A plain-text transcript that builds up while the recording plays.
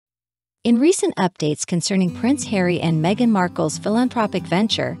In recent updates concerning Prince Harry and Meghan Markle's philanthropic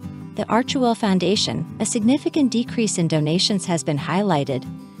venture, the Archewell Foundation, a significant decrease in donations has been highlighted,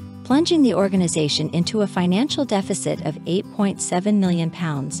 plunging the organization into a financial deficit of £8.7 million,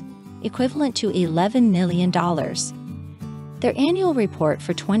 equivalent to $11 million. Their annual report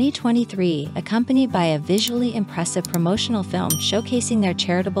for 2023, accompanied by a visually impressive promotional film showcasing their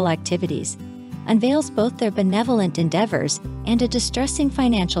charitable activities, unveils both their benevolent endeavors and a distressing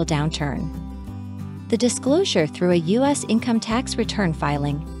financial downturn. The disclosure through a U.S. income tax return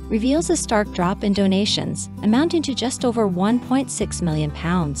filing reveals a stark drop in donations, amounting to just over £1.6 million,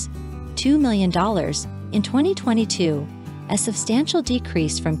 $2 million, in 2022, a substantial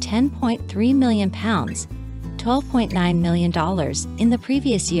decrease from £10.3 million, $12.9 million, in the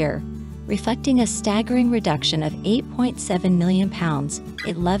previous year, reflecting a staggering reduction of £8.7 million,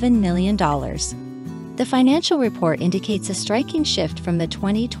 $11 million. The financial report indicates a striking shift from the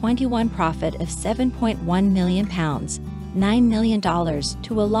 2021 profit of £7.1 million, $9 million,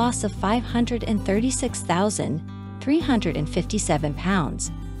 to a loss of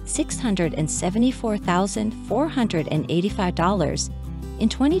 £536,357, $674,485 in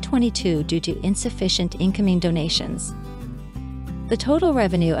 2022 due to insufficient incoming donations. The total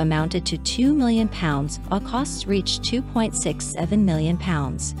revenue amounted to £2 million, while costs reached £2.67 million.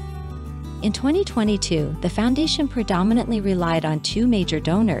 In 2022, the foundation predominantly relied on two major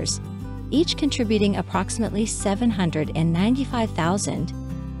donors, each contributing approximately £795,210,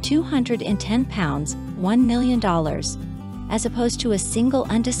 $1 million, as opposed to a single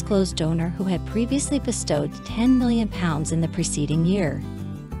undisclosed donor who had previously bestowed £10 million in the preceding year.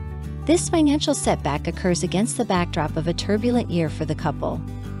 This financial setback occurs against the backdrop of a turbulent year for the couple.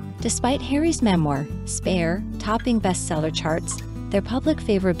 Despite Harry's memoir, Spare, topping bestseller charts, their public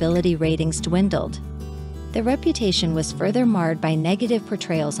favorability ratings dwindled. Their reputation was further marred by negative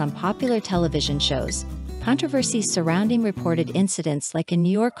portrayals on popular television shows, controversies surrounding reported incidents like a New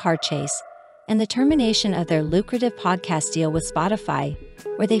York car chase, and the termination of their lucrative podcast deal with Spotify,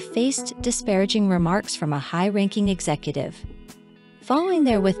 where they faced disparaging remarks from a high-ranking executive. Following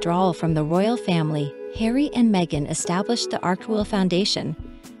their withdrawal from the royal family, Harry and Meghan established the Archewell Foundation,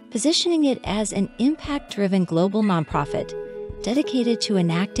 positioning it as an impact-driven global nonprofit dedicated to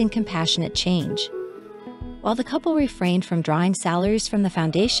enacting compassionate change. While the couple refrained from drawing salaries from the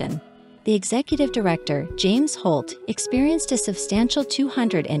foundation, the executive director, James Holt, experienced a substantial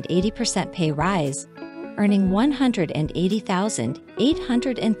 280% pay rise, earning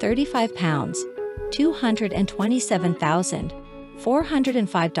 £180,835,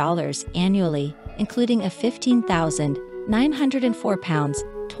 $227,405 annually, including a £15,904,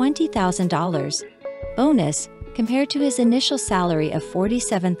 $20,000 bonus, compared to his initial salary of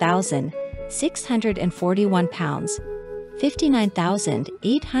 £47,641,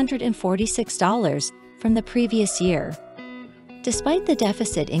 $59,846 from the previous year. Despite the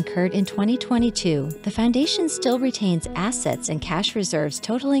deficit incurred in 2022, the foundation still retains assets and cash reserves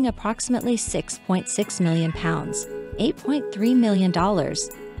totaling approximately £6.6 million, $8.3 million,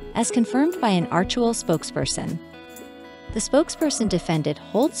 as confirmed by an Archewell spokesperson. The spokesperson defended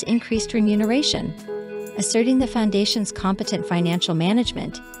Holt's increased remuneration, asserting the foundation's competent financial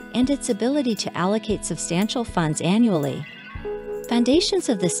management and its ability to allocate substantial funds annually. Foundations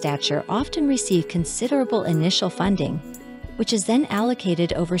of this stature often receive considerable initial funding, which is then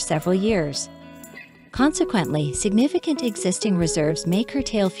allocated over several years. Consequently, significant existing reserves may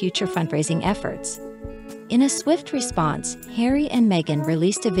curtail future fundraising efforts. In a swift response, Harry and Meghan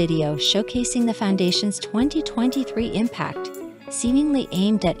released a video showcasing the foundation's 2023 impact, seemingly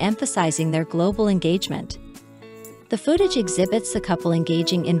aimed at emphasizing their global engagement. The footage exhibits the couple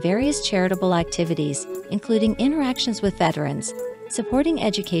engaging in various charitable activities, including interactions with veterans, supporting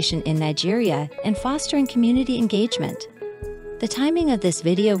education in Nigeria, and fostering community engagement. The timing of this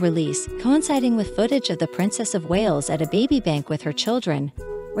video release, coinciding with footage of the Princess of Wales at a baby bank with her children,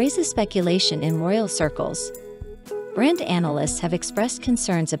 raises speculation in royal circles. Brand analysts have expressed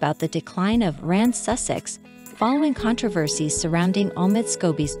concerns about the decline of Rand Sussex following controversies surrounding Omid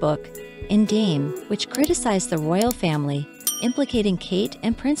Scobie's book, In Dame, which criticized the royal family, implicating Kate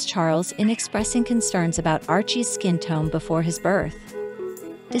and Prince Charles in expressing concerns about Archie's skin tone before his birth.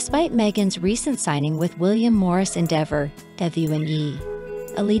 Despite Meghan's recent signing with William Morris Endeavour, W&E,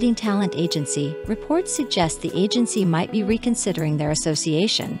 a leading talent agency, reports suggest the agency might be reconsidering their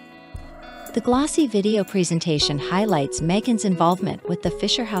association. The glossy video presentation highlights Meghan's involvement with the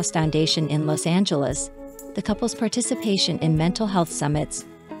Fisher House Foundation in Los Angeles, the couple's participation in mental health summits,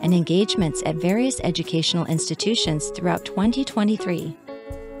 and engagements at various educational institutions throughout 2023.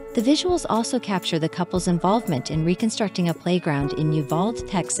 The visuals also capture the couple's involvement in reconstructing a playground in Uvalde,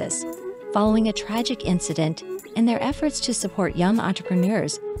 Texas, following a tragic incident and their efforts to support young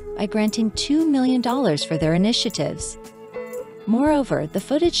entrepreneurs by granting $2 million for their initiatives. Moreover, the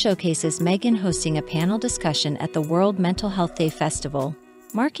footage showcases Meghan hosting a panel discussion at the World Mental Health Day Festival,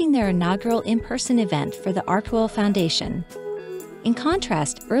 marking their inaugural in-person event for the Archewell Foundation. In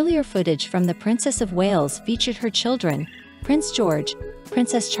contrast, earlier footage from the Princess of Wales featured her children, Prince George,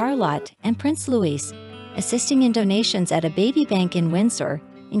 Princess Charlotte, and Prince Louis, assisting in donations at a baby bank in Windsor,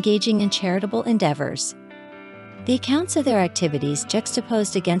 engaging in charitable endeavors. The accounts of their activities,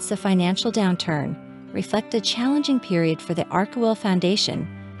 juxtaposed against the financial downturn, reflect a challenging period for the Archewell Foundation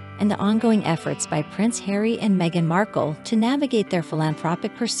and the ongoing efforts by Prince Harry and Meghan Markle to navigate their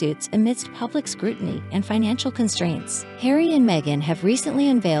philanthropic pursuits amidst public scrutiny and financial constraints. Harry and Meghan have recently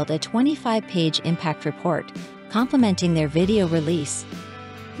unveiled a 25-page impact report, complementing their video release.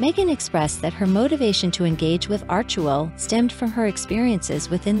 Meghan expressed that her motivation to engage with Archewell stemmed from her experiences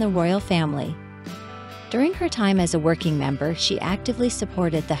within the royal family. During her time as a working member, she actively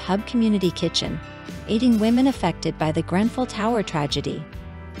supported the Hub Community Kitchen, aiding women affected by the Grenfell Tower tragedy.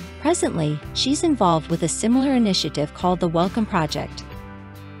 Presently, she's involved with a similar initiative called the Welcome Project.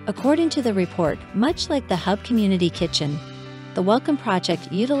 According to the report, much like the Hub Community Kitchen, the Welcome Project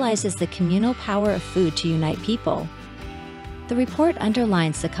utilizes the communal power of food to unite people. The report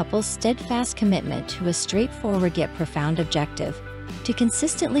underlines the couple's steadfast commitment to a straightforward yet profound objective: to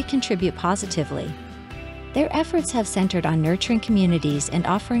consistently contribute positively. Their efforts have centered on nurturing communities and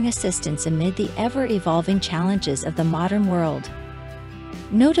offering assistance amid the ever-evolving challenges of the modern world.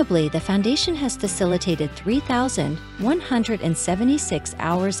 Notably, the foundation has facilitated 3,176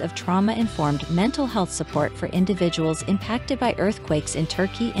 hours of trauma-informed mental health support for individuals impacted by earthquakes in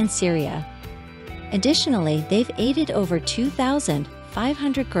Turkey and Syria. Additionally, they've aided over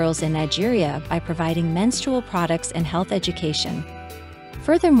 2,500 girls in Nigeria by providing menstrual products and health education.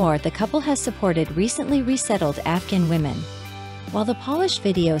 Furthermore, the couple has supported recently resettled Afghan women. While the polished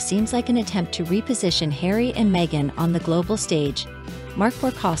video seems like an attempt to reposition Harry and Meghan on the global stage, Mark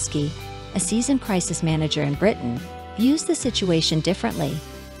Borkowski, a seasoned crisis manager in Britain, views the situation differently.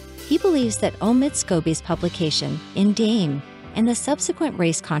 He believes that Omid Scobie's publication, In Dame, and the subsequent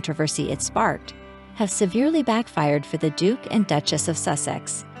race controversy it sparked, have severely backfired for the Duke and Duchess of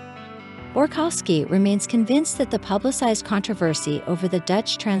Sussex. Borkowski remains convinced that the publicized controversy over the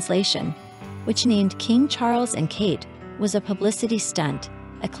Dutch translation, which named King Charles and Kate, was a publicity stunt,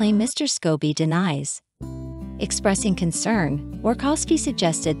 a claim Mr. Scobie denies. Expressing concern, Borkowski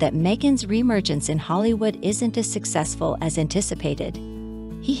suggested that Meghan's reemergence in Hollywood isn't as successful as anticipated.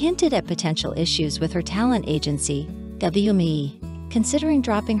 He hinted at potential issues with her talent agency, WME, considering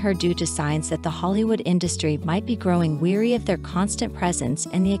dropping her due to signs that the Hollywood industry might be growing weary of their constant presence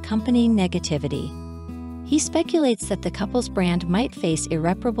and the accompanying negativity. He speculates that the couple's brand might face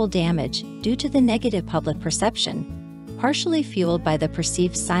irreparable damage due to the negative public perception, partially fueled by the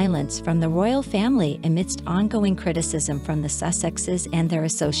perceived silence from the royal family amidst ongoing criticism from the Sussexes and their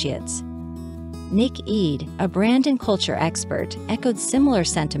associates. Nick Eade, a brand and culture expert, echoed similar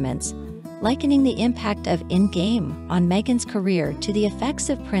sentiments, likening the impact of In Game on Meghan's career to the effects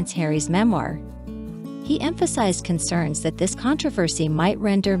of Prince Harry's memoir. He emphasized concerns that this controversy might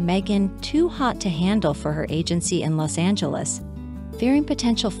render Meghan too hot to handle for her agency in Los Angeles, fearing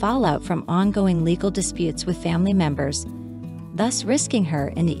potential fallout from ongoing legal disputes with family members, thus risking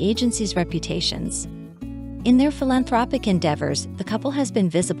her and the agency's reputations. In their philanthropic endeavors, the couple has been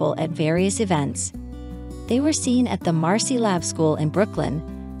visible at various events. They were seen at the Marcy Lab School in Brooklyn,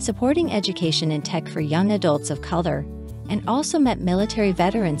 supporting education in tech for young adults of color, and also met military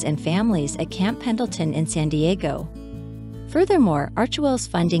veterans and families at Camp Pendleton in San Diego. Furthermore, Archewell's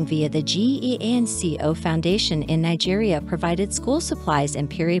funding via the GEANCO Foundation in Nigeria provided school supplies and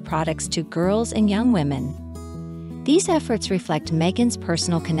period products to girls and young women. These efforts reflect Meghan's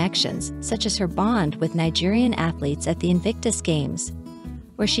personal connections, such as her bond with Nigerian athletes at the Invictus Games,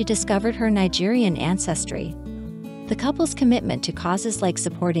 where she discovered her Nigerian ancestry. The couple's commitment to causes like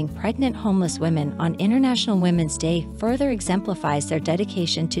supporting pregnant homeless women on International Women's Day further exemplifies their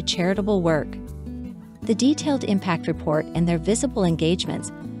dedication to charitable work. The detailed impact report and their visible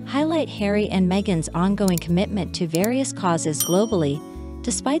engagements highlight Harry and Meghan's ongoing commitment to various causes globally,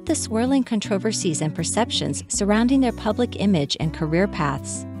 despite the swirling controversies and perceptions surrounding their public image and career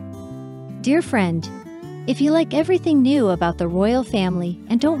paths. Dear friend, if you like everything new about the royal family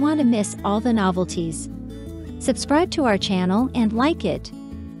and don't want to miss all the novelties, subscribe to our channel and like it.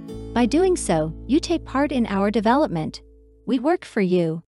 By doing so, you take part in our development. We work for you.